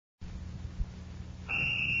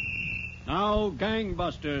Now,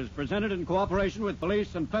 Gangbusters, presented in cooperation with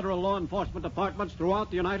police and federal law enforcement departments throughout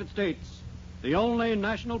the United States. The only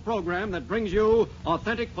national program that brings you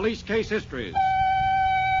authentic police case histories.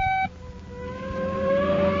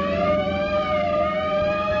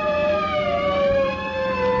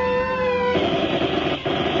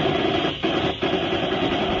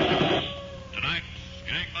 Tonight,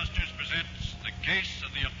 Gangbusters presents the case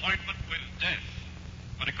of the appointment with death,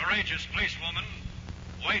 when a courageous policewoman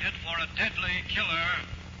waited for a deadly killer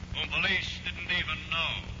whom police didn't even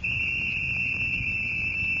know.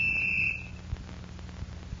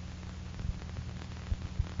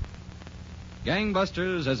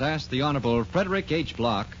 Gangbusters has asked the Honorable Frederick H.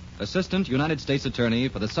 Block, Assistant United States Attorney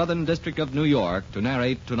for the Southern District of New York, to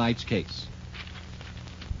narrate tonight's case.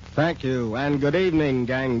 Thank you, and good evening,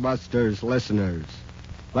 Gangbusters listeners.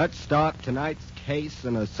 Let's start tonight's case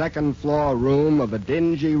in a second-floor room of a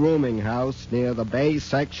dingy rooming house near the Bay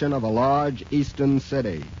section of a large eastern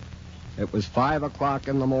city. It was 5 o'clock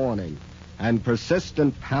in the morning, and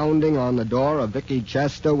persistent pounding on the door of Vicky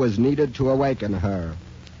Chester was needed to awaken her.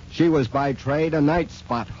 She was by trade a night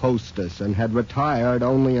spot hostess and had retired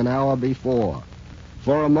only an hour before.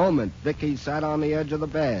 For a moment, Vicky sat on the edge of the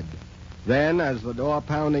bed. Then, as the door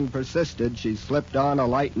pounding persisted, she slipped on a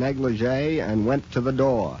light negligee and went to the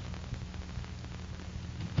door.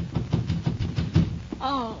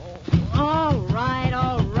 Oh, all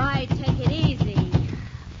right. Take it easy.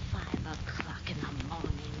 5 o'clock in the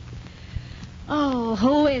morning. Oh,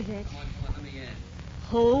 who is it? Come on, let me in.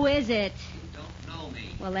 Who is it? You don't know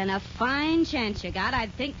me. Well, then a fine chance you got.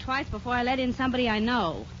 I'd think twice before I let in somebody I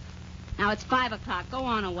know. Now, it's 5 o'clock. Go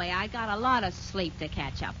on away. I got a lot of sleep to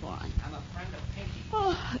catch up on. I'm a friend of Pinky.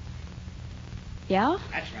 Oh. Yeah?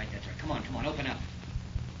 That's right. Come on, open up.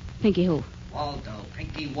 Pinky who? Waldo,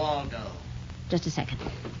 Pinky Waldo. Just a second.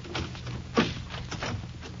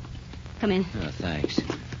 Come in. Oh, thanks.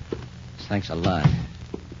 Thanks a lot.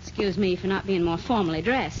 Excuse me for not being more formally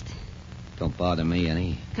dressed. Don't bother me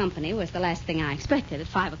any. Company was the last thing I expected at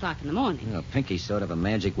 5 o'clock in the morning. You know, Pinky's sort of a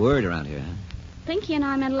magic word around here, huh? Pinky and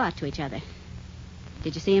I meant a lot to each other.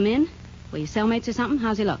 Did you see him in? Were you cellmates or something?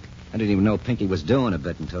 How's he look? I didn't even know Pinky was doing a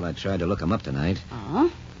bit until I tried to look him up tonight.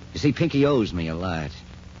 Oh? You see, Pinky owes me a lot.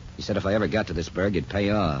 He said if I ever got to this burg, it'd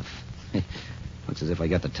pay off. Looks as if I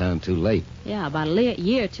got to town too late. Yeah, about a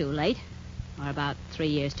year too late. Or about 3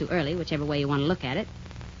 years too early, whichever way you want to look at it.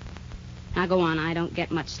 Now, go on. I don't get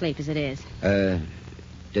much sleep as it is.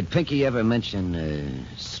 Did Pinky ever mention,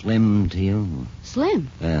 Slim to you? Slim?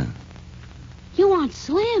 Yeah. You want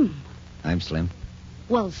Slim? I'm Slim.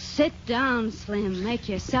 Well, sit down, Slim. Make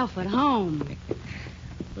yourself at home.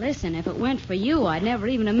 Listen, if it weren't for you, I'd never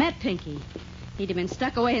even have met Pinky. He'd have been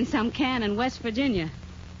stuck away in some can in West Virginia.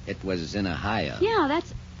 It was in Ohio. Yeah,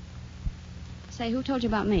 that's... Say, who told you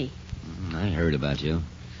about me? I heard about you.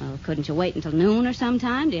 Well, couldn't you wait until noon or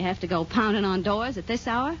sometime? Do you have to go pounding on doors at this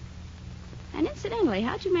hour? And incidentally,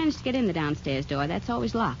 how'd you manage to get in the downstairs door? That's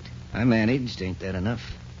always locked. I managed. Ain't that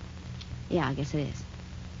enough? Yeah, I guess it is.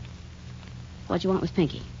 What'd you want with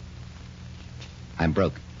Pinky? I'm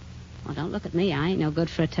broke. Well, don't look at me. I ain't no good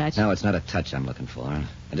for a touch. No, it's not a touch I'm looking for.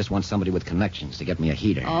 I just want somebody with connections to get me a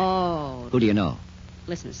heater. Oh. Who do you know?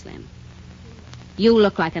 Listen, Slim. You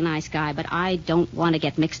look like a nice guy, but I don't want to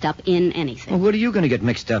get mixed up in anything. Well, what are you going to get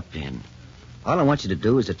mixed up in? All I want you to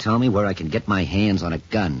do is to tell me where I can get my hands on a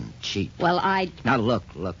gun, cheap. Well, Now, look,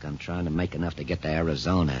 I'm trying to make enough to get to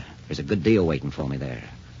Arizona. There's a good deal waiting for me there.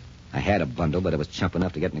 I had a bundle, but it was chump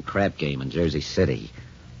enough to get in a crap game in Jersey City.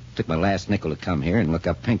 Took my last nickel to come here and look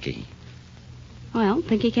up Pinky. Well,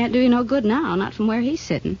 Pinky can't do you no good now, not from where he's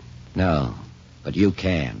sitting. No, but you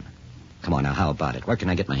can. Come on, now, how about it? Where can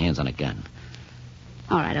I get my hands on a gun?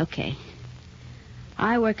 All right, okay.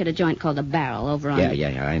 I work at a joint called The Barrel over on...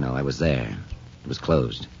 Yeah, I know. I was there. It was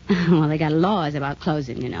closed. Well, they got laws about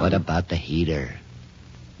closing, you know. What about the heater?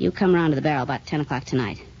 You come around to The Barrel about 10 o'clock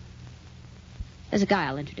tonight. There's a guy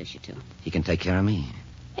I'll introduce you to. He can take care of me?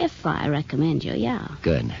 If I recommend you, yeah.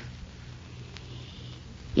 Good.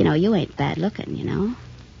 You know, you ain't bad looking, you know.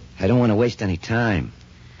 I don't want to waste any time.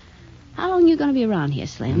 How long you going to be around here,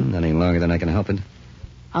 Slim? Not any longer than I can help it.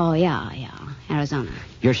 Oh, yeah. Arizona.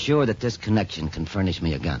 You're sure that this connection can furnish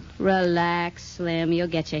me a gun? Relax, Slim. You'll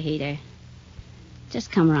get your heater. Just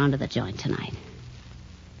come around to the joint tonight.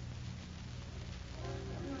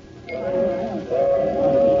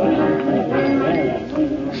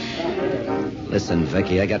 Listen,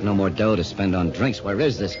 Vicky, I got no more dough to spend on drinks. Where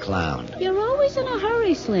is this clown? You're always in a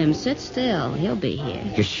hurry, Slim. Sit still. He'll be here.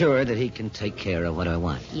 You're sure that he can take care of what I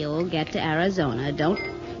want? You'll get to Arizona. Don't...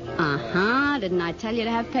 Uh-huh. Didn't I tell you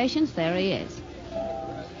to have patience? There he is.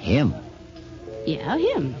 Him? Yeah,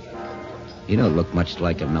 him. You don't look much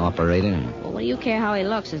like an operator. Well, what do you care how he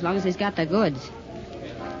looks as long as he's got the goods?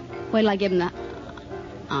 Wait till I give him the...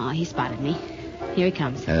 Oh, he spotted me. Here he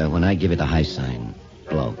comes. When I give you the high sign,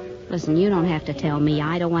 blow. Listen, you don't have to tell me.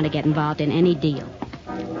 I don't want to get involved in any deal.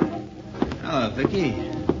 Hello, Vicky.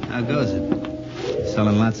 How goes it?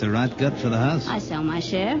 Selling lots of rot gut for the house? I sell my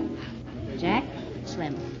share. Jack,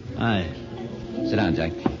 Slim. Hi. Sit down,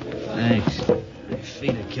 Jack. Thanks. My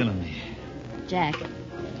feet are killing me. Jack,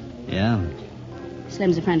 Yeah?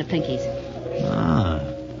 Slim's a friend of Pinky's. Ah,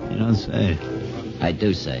 you don't say. I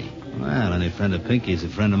do say. Well, any friend of Pinky's a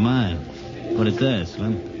friend of mine. Put it there,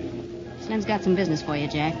 Slim. Slim's got some business for you,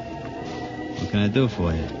 Jack. What can I do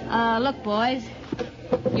for you? Look, boys.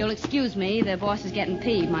 You'll excuse me. The boss is getting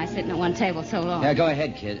peeved, my sitting at one table so long. Yeah, go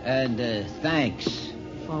ahead, kid. And thanks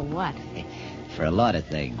For what? for a lot of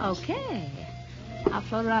things. Okay. I'll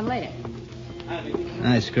float around later.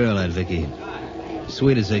 Nice girl, that Vicky.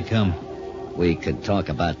 Sweet as they come. We could talk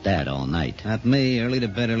about that all night. Not me. Early to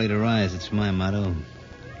bed, early to rise. It's my motto.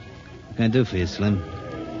 What can I do for you, Slim?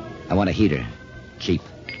 I want a heater. Cheap.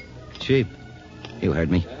 Cheap. You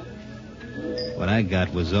heard me. What I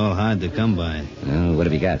got was all hard to come by. What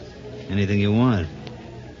have you got? Anything you want.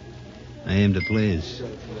 I aim to please.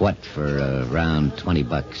 What for around $20?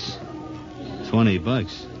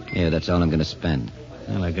 $20. Yeah, that's all I'm going to spend.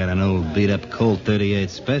 Well, I got an old beat-up Colt 38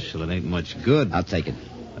 special. It ain't much good. I'll take it.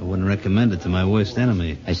 I wouldn't recommend it to my worst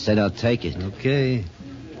enemy. I said I'll take it. Okay.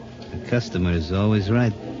 The customer's always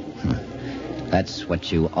right. That's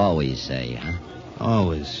what you always say, huh?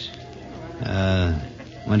 Always.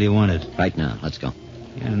 When do you want it? Right now. Let's go.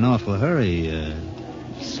 You're in an awful hurry.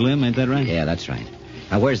 Slim, ain't that right? Yeah, that's right.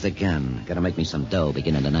 Now, where's the gun? Got to make me some dough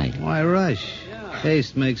beginning tonight. Why rush?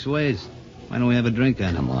 Haste makes waste. Why don't we have a drink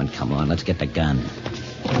on it? Come on. Let's get the gun.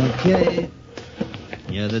 Okay.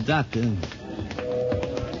 You're the doctor.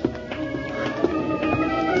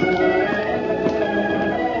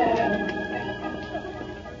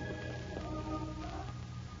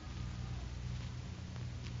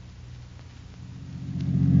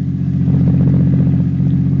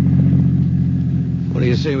 What do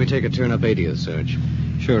you say we take a turn up 80th, Sarge?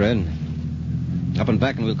 Sure, Ed. Up and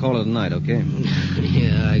back, and we'll call it a night, okay?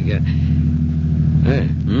 Yeah, I got... Hey,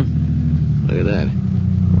 look at that.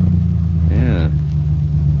 Yeah.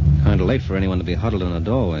 Kind of late for anyone to be huddled in a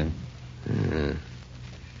doorway.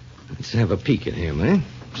 Let's have a peek at him, eh?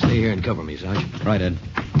 Stay here and cover me, Sarge. Right, Ed.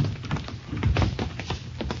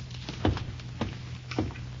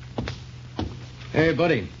 Hey,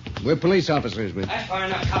 buddy. We're police officers. That's far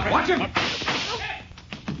enough, copper. Watch him!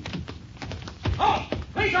 Oh!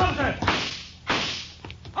 Police officer!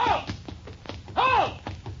 Oh! Oh!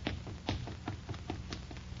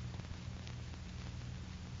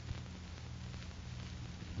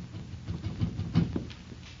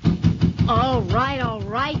 All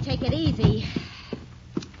right. Take it easy.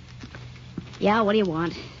 Yeah, what do you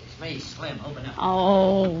want? It's me, Slim. Open up.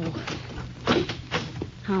 Oh.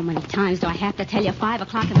 How many times do I have to tell you? 5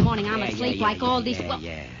 o'clock in the morning, I'm asleep like all these...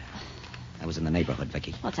 Yeah. I was in the neighborhood,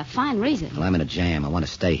 Vicky. Well, it's a fine reason. Well, I'm in a jam. I want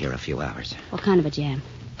to stay here a few hours. What kind of a jam?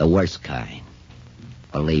 The worst kind.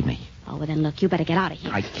 Believe me. Oh, well, then, look, you better get out of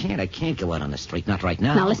here. I can't go out on the street. Not right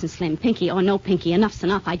now. Now, listen, Slim, Pinky or no Pinky, enough's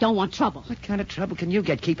enough. I don't want trouble. What kind of trouble can you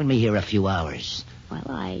get keeping me here a few hours? Well,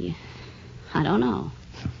 I don't know.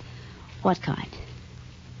 What kind?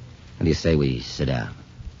 What do you say we sit down?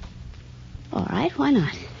 All right, why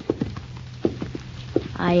not?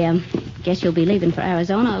 I guess you'll be leaving for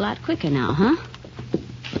Arizona a lot quicker now, huh?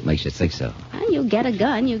 What makes you think so? Well, you get a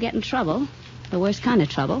gun, you get in trouble. The worst kind of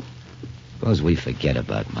trouble. Suppose we forget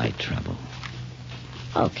about my trouble.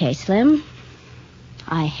 Okay, Slim.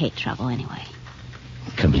 I hate trouble anyway.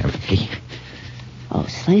 Come here, Vicky. Oh,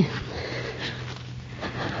 Slim.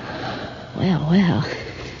 Well.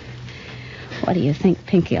 What do you think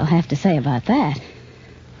Pinky'll have to say about that?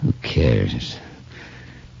 Who cares?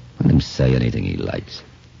 Let him say anything he likes.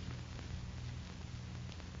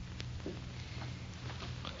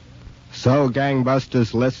 So,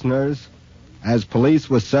 Gangbusters listeners, as police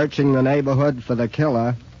were searching the neighborhood for the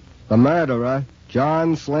killer, the murderer,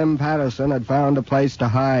 John Slim Patterson, had found a place to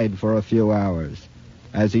hide for a few hours.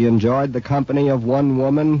 As he enjoyed the company of one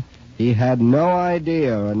woman, he had no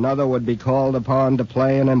idea another would be called upon to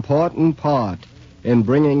play an important part in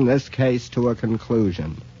bringing this case to a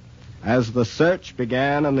conclusion. As the search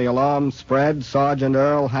began and the alarm spread, Sergeant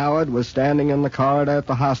Earl Howard was standing in the corridor at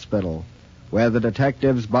the hospital, where the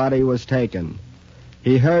detective's body was taken.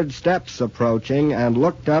 He heard steps approaching and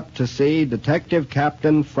looked up to see Detective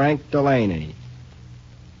Captain Frank Delaney.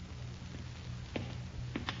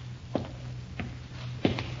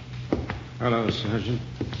 Hello, Sergeant.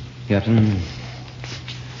 Captain,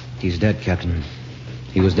 he's dead, Captain.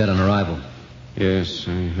 He was dead on arrival. Yes,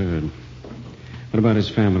 I heard. What about his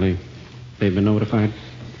family? They've been notified?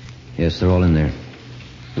 Yes, they're all in there.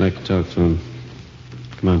 I'd like to talk to them.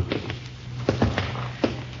 Come on.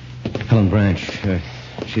 Helen Branch.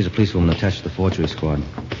 She's a policewoman attached to the forgery squad.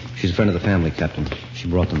 She's a friend of the family, Captain. She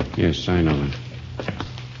brought them. Yes, I know that.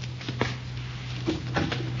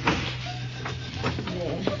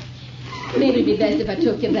 Maybe it'd be best if I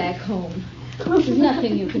took you back home. There's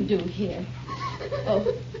nothing you can do here.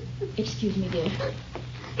 Oh, excuse me, dear.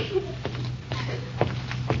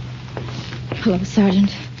 Hello,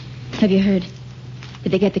 Sergeant. Have you heard?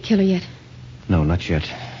 Did they get the killer yet? No, not yet.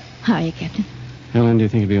 How are you, Captain? Helen, do you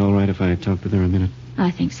think it'd be all right if I talked with her a minute?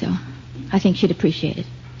 I think so. I think she'd appreciate it.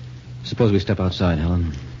 Suppose we step outside,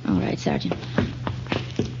 Helen. All right, Sergeant.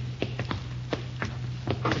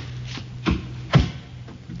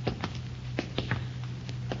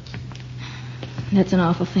 That's an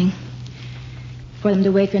awful thing. For them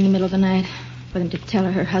to wake her in the middle of the night. For them to tell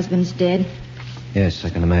her husband's dead. Yes, I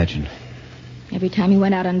can imagine. Every time he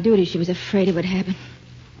went out on duty, she was afraid it would happen.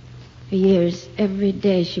 For years, every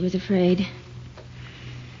day she was afraid.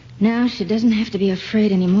 Now she doesn't have to be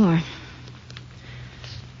afraid anymore.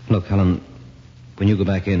 Look, Helen, when you go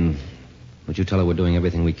back in, would you tell her we're doing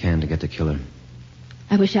everything we can to get the killer?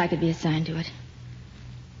 I wish I could be assigned to it.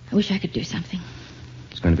 I wish I could do something.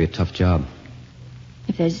 It's going to be a tough job.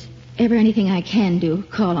 If there's ever anything I can do,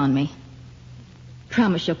 call on me.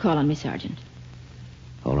 Promise you'll call on me, Sergeant.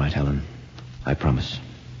 All right, Helen. I promise.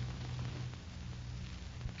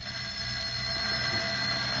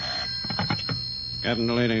 Captain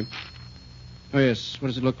Delaney. Oh, yes. What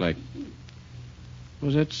does it look like?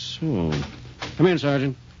 Was that so? Come in,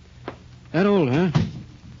 Sergeant. That old, huh?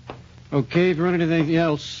 Okay, if you run into anything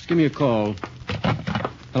else, give me a call.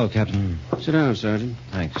 Hello, Captain. Sit down, Sergeant.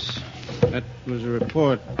 Thanks. That was a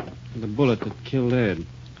report of the bullet that killed Ed.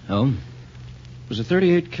 Oh? It was a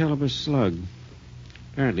 .38 caliber slug.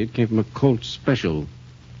 Apparently it came from a Colt Special.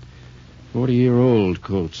 40-year-old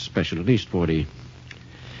Colt Special, at least 40.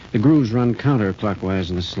 The grooves run counterclockwise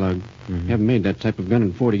in the slug. Mm-hmm. Haven't made that type of gun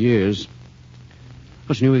in 40 years.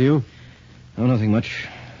 What's new with you? Oh, nothing much.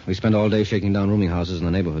 We spent all day shaking down rooming houses in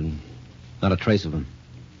the neighborhood. Not a trace of him.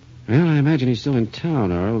 Well, I imagine he's still in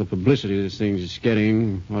town, Earl. The publicity this thing's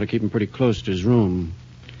getting ought to keep him pretty close to his room.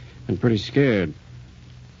 And pretty scared.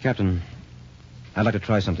 Captain, I'd like to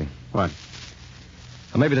try something. What?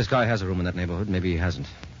 Well, maybe this guy has a room in that neighborhood. Maybe he hasn't.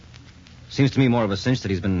 Seems to me more of a cinch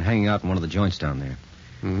that he's been hanging out in one of the joints down there.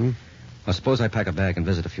 Mm-hmm. Well, suppose I pack a bag and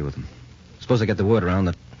visit a few of them. Suppose I get the word around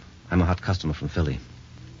that I'm a hot customer from Philly.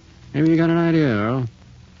 Maybe you got an idea, Earl.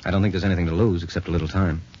 I don't think there's anything to lose except a little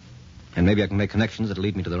time. And maybe I can make connections that'll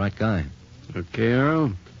lead me to the right guy. Okay,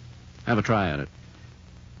 Earl. Have a try at it.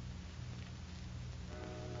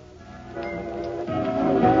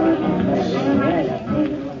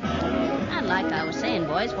 And like I was saying,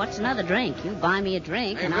 boys, what's another drink? You buy me a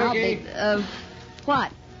drink, Hey, and I'll Vicky. be...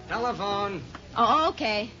 what? Telephone. Oh,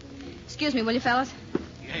 okay. Excuse me, will you, fellas?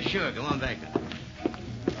 Yeah, sure. Go on back.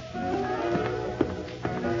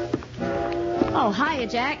 Oh, hiya,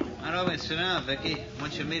 Jack. Run over and sit down, Vicky. I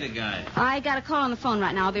want you to meet a guy. I got a call on the phone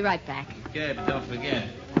right now. I'll be right back. Good, but don't forget.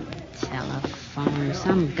 Telephone.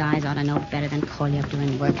 Some guys ought to know better than call you up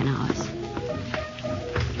during working hours.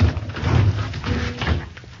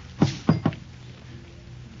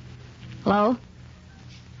 Hello?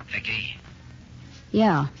 Vicky,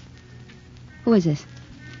 Yeah. Who is this?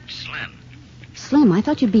 Slim. Slim, I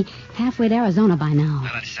thought you'd be halfway to Arizona by now.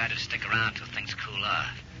 Well, I decided to stick around till things cool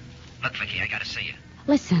off. Look, Vicky, I gotta see you.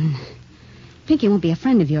 Listen, Pinky won't be a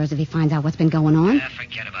friend of yours if he finds out what's been going on.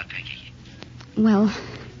 Forget about Pinky. Well,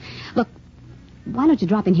 look, why don't you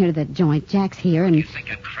drop in here to the joint? Jack's here, and... You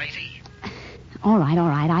think I'm crazy? All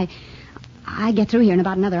right. I get through here in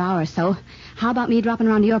about another hour or so. How about me dropping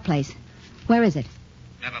around to your place? Where is it?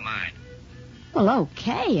 Never mind. Well,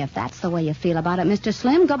 okay, if that's the way you feel about it, Mr.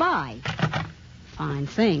 Slim, goodbye. Fine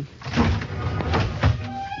thing.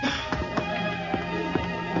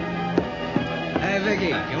 Hey, Vicky,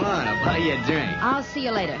 come on. I'll buy you a drink. I'll see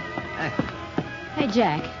you later. Hey,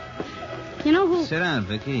 Jack. You know who... Sit down,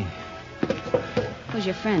 Vicky. Who's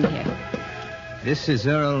your friend here? This is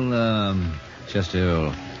Earl, Just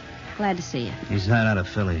Earl. Glad to see you. He's hot out of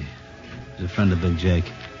Philly. He's a friend of Big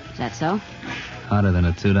Jake. Is that so? Hotter than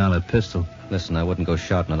a $2 pistol. Listen, I wouldn't go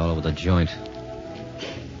shouting it all over the joint.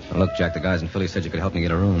 Now, look, Jack, the guys in Philly said you could help me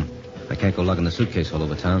get a room. I can't go lugging the suitcase all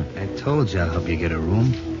over town. I told you I'll help you get a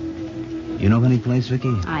room. You know of any place,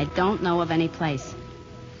 Vicky? I don't know of any place.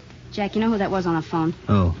 Jack, you know who that was on the phone?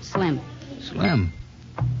 Oh, Slim. Slim.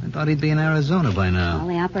 thought he'd be in Arizona by now. Well,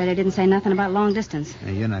 the operator didn't say nothing about long distance.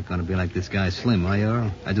 Hey, you're not going to be like this guy Slim, are you,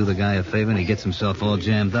 Earl? I do the guy a favor and he gets himself all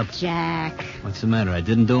jammed up. Jack, What's the matter? I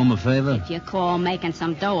didn't do him a favor? if you call making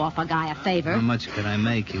some dough off a guy a favor. How much could I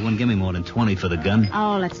make? He wouldn't give me more than 20 for the gun.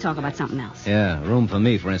 Oh, let's talk about something else. Yeah, room for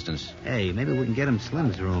me, for instance. Hey, maybe we can get him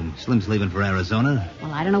Slim's room. Slim's leaving for Arizona.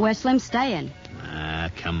 Well, I don't know where Slim's staying. Ah,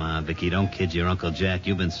 come on, Vicky. Don't kid your Uncle Jack.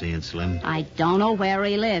 You've been seeing Slim. I don't know where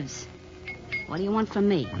he lives. What do you want from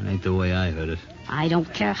me? It ain't the way I heard it. I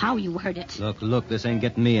don't care how you heard it. Look, this ain't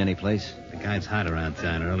getting me anyplace. The guy's hot around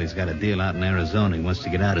town, Earl. He's got a deal out in Arizona. He wants to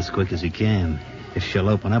get out as quick as he can. If she'll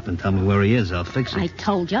open up and tell me where he is, I'll fix it. I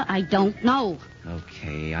told you, I don't know.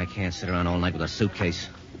 Okay, I can't sit around all night with a suitcase.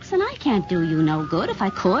 Listen, I can't do you no good. If I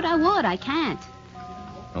could, I would. I can't.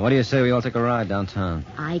 Well, what do you say we all take a ride downtown?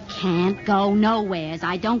 I can't go nowheres.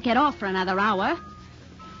 I don't get off for another hour.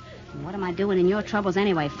 And what am I doing in your troubles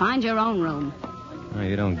anyway? Find your own room. Oh,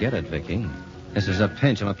 you don't get it, Vicky. This is a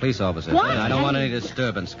pinch. I'm a police officer. What? I don't want any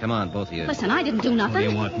disturbance. Come on, both of you. Listen, I didn't do What do nothing.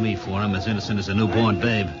 you want me for? I'm as innocent as a newborn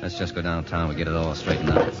babe. Let's just go downtown. We'll get it all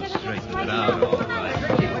straightened out. Straighten it out, all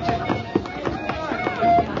right.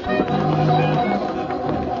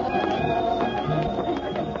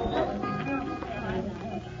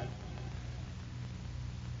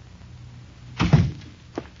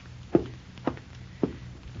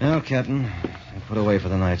 Well, Captain, I put away for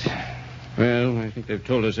the night. Well, I think they've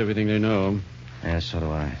told us everything they know. Yeah, so do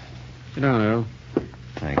I. Sit down, Earl.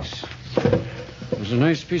 Thanks. It was a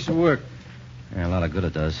nice piece of work. Yeah, a lot of good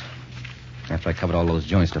it does. After I covered all those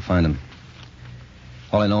joints to find him.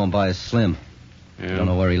 All I know him by is Slim. Yeah. Don't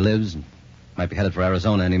know where he lives. Might be headed for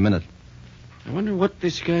Arizona any minute. I wonder what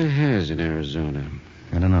this guy has in Arizona.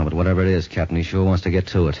 I don't know, but whatever it is, Captain, he sure wants to get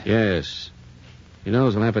to it. Yes. He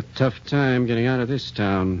knows he'll have a tough time getting out of this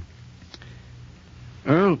town.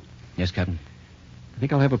 Earl, Yes, Captain? I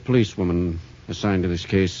think I'll have a policewoman assigned to this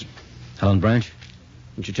case. Helen Branch?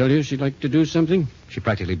 Didn't she tell you she'd like to do something? She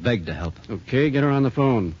practically begged to help. Okay, get her on the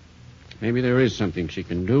phone. Maybe there is something she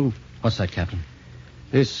can do. What's that, Captain?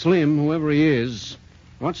 This Slim, whoever he is,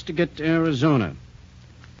 wants to get to Arizona.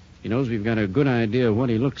 He knows we've got a good idea of what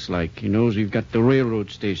he looks like. He knows we've got the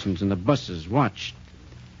railroad stations and the buses watched.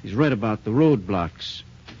 He's read about the roadblocks.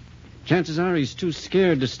 Chances are he's too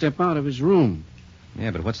scared to step out of his room.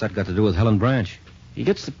 Yeah, but what's that got to do with Helen Branch? He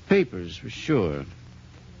gets the papers, for sure.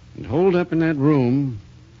 And holed up in that room,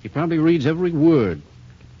 he probably reads every word.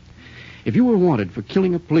 If you were wanted for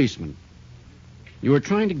killing a policeman, you were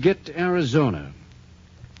trying to get to Arizona,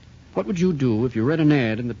 what would you do if you read an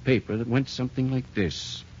ad in the paper that went something like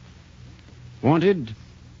this? Wanted,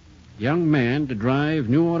 young man to drive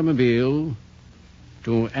new automobile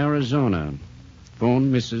to Arizona.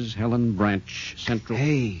 Phone Mrs. Helen Branch, Central.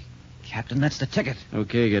 Hey, Captain, that's the ticket.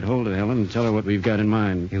 Okay, get hold of Helen and tell her what we've got in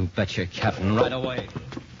mind. You betcha, Captain, right away.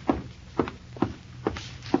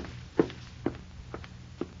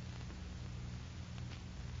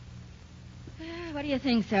 What do you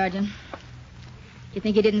think, Sergeant? You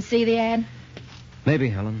think he didn't see the ad? Maybe,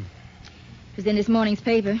 Helen. It was in this morning's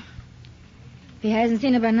paper. If he hasn't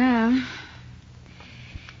seen it by now...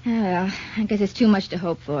 Oh, well, I guess it's too much to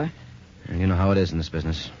hope for. And you know how it is in this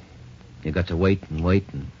business. You got to wait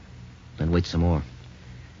and then wait some more.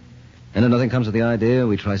 And if nothing comes of the idea,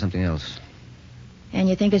 we try something else. And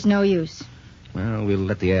you think it's no use? Well, we'll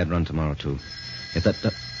let the ad run tomorrow, too. If that...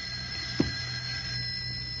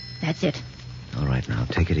 That's it. All right, now,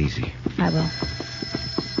 take it easy. I will.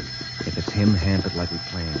 If it's him, hand it like we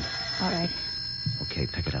planned. All right. Okay,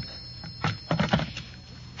 pick it up.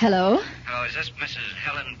 Hello? Oh, is this Mrs.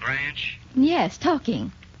 Helen Branch? Yes,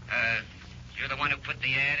 talking. You're the one who put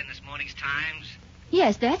the ad in this morning's Times?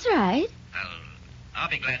 Yes, that's right. Well, I'll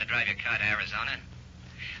be glad to drive your car to Arizona.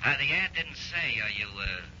 The ad didn't say,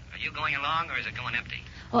 are you going along or is it going empty?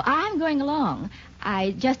 Oh, I'm going along.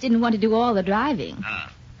 I just didn't want to do all the driving.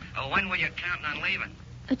 When were you counting on leaving?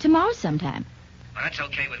 Tomorrow sometime. Well, that's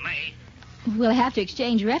okay with me. We'll have to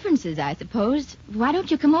exchange references, I suppose. Why don't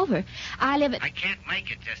you come over? I live at... I can't make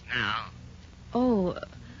it just now. Oh,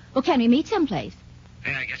 well, can we meet someplace?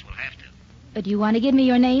 Yeah, I guess we'll have to. Do you want to give me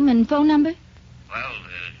your name and phone number? Well,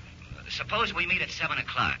 suppose we meet at 7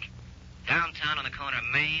 o'clock. Downtown on the corner of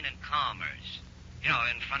Main and Commerce. You know,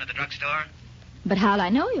 in front of the drugstore. But how'll I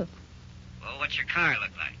know you? Well, what's your car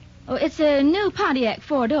look like? Oh, it's a new Pontiac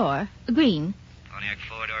four-door, green. Pontiac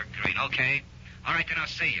four-door green. Okay. All right, then I'll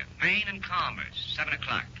see you. Main and Commerce, 7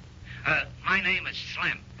 o'clock. My name is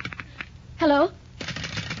Slim. Hello?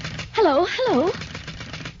 Hello?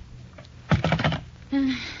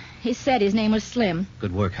 He said his name was Slim.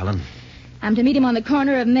 Good work, Helen. I'm to meet him on the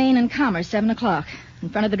corner of Main and Commerce, 7 o'clock, in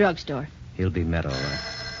front of the drugstore. He'll be met, all right.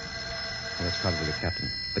 Well, that's probably the captain.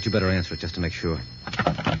 But you better answer it just to make sure.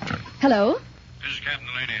 Hello? This is Captain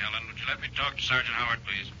Delaney, Helen. Would you let me talk to Sergeant Howard,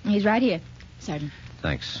 please? He's right here, Sergeant.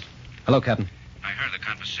 Thanks. Hello, Captain. I heard the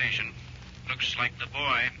conversation. Looks like the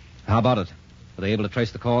boy. How about it? Were they able to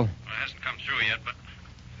trace the call? Well, it hasn't come through yet, but...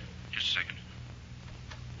 Just a second.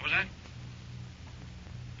 What was that?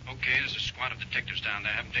 Okay, there's a squad of detectives down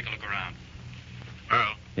there. Have them take a look around.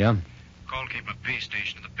 Earl, Yeah? call came from a pay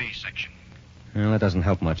station in the B section. Well, that doesn't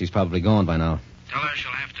help much. He's probably gone by now. Tell her she'll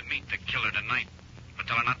have to meet the killer tonight. But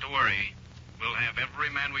tell her not to worry. We'll have every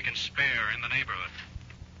man we can spare in the neighborhood.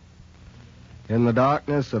 In the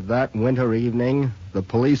darkness of that winter evening, the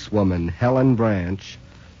policewoman, Helen Branch,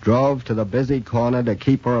 drove to the busy corner to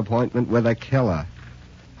keep her appointment with a killer.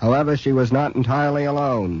 However, she was not entirely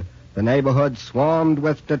alone. The neighborhood swarmed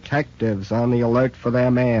with detectives on the alert for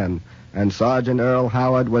their man, and Sergeant Earl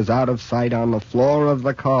Howard was out of sight on the floor of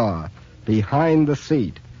the car, behind the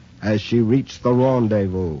seat, as she reached the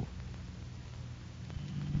rendezvous.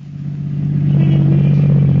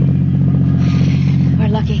 We're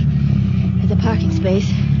lucky. There's a parking space.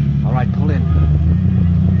 All right, pull in.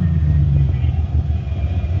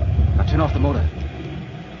 Now turn off the motor.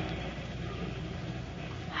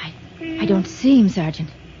 I don't see him, Sergeant.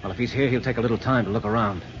 Well, if he's here, he'll take a little time to look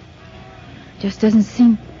around. Just doesn't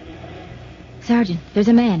seem... Sergeant, there's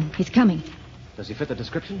a man. He's coming. Does he fit the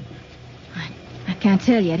description? I can't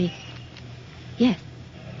tell yet. Yes.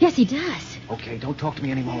 Yes, he does. Okay, don't talk to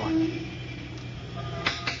me anymore.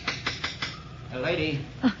 A lady.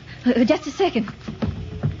 Just a second.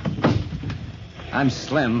 I'm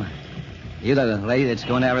Slim. You the lady that's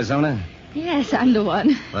going to Arizona? Yes, I'm the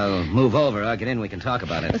one. Well, move over. I'll get in. We can talk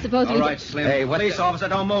about it. Well, suppose All we... right, Slim. Hey, police officer,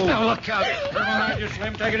 don't move. Now, look out. Come on, you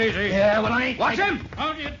Slim. Take it easy. Yeah, well, I ain't... Watch him.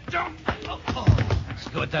 Oh, you don't. That's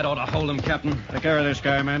good. That ought to hold him, Captain. Take care of this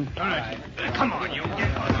guy, man. All right. Come on, you.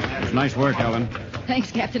 It's nice work, Helen. Thanks,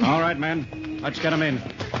 Captain. All right, men. Let's get him in.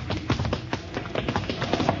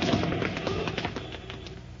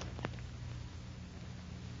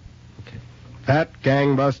 That,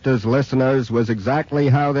 gangbusters listeners, was exactly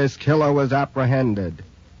how this killer was apprehended.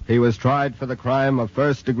 He was tried for the crime of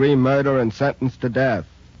first-degree murder and sentenced to death.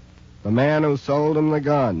 The man who sold him the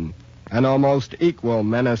gun, an almost equal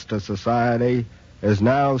menace to society, is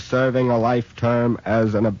now serving a life term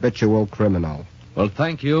as an habitual criminal. Well,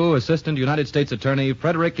 thank you, Assistant United States Attorney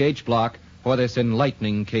Frederick H. Block, for this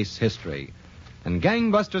enlightening case history. And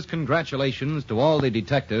gangbusters, congratulations to all the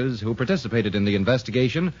detectives who participated in the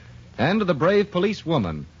investigation and to the brave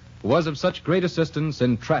policewoman who was of such great assistance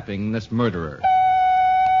in trapping this murderer.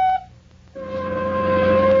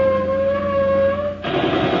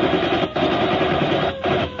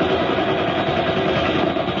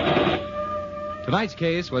 Tonight's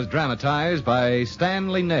case was dramatized by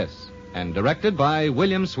Stanley Niss and directed by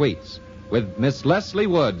William Sweets, with Miss Leslie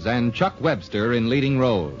Woods and Chuck Webster in leading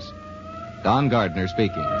roles. Don Gardner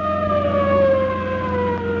speaking.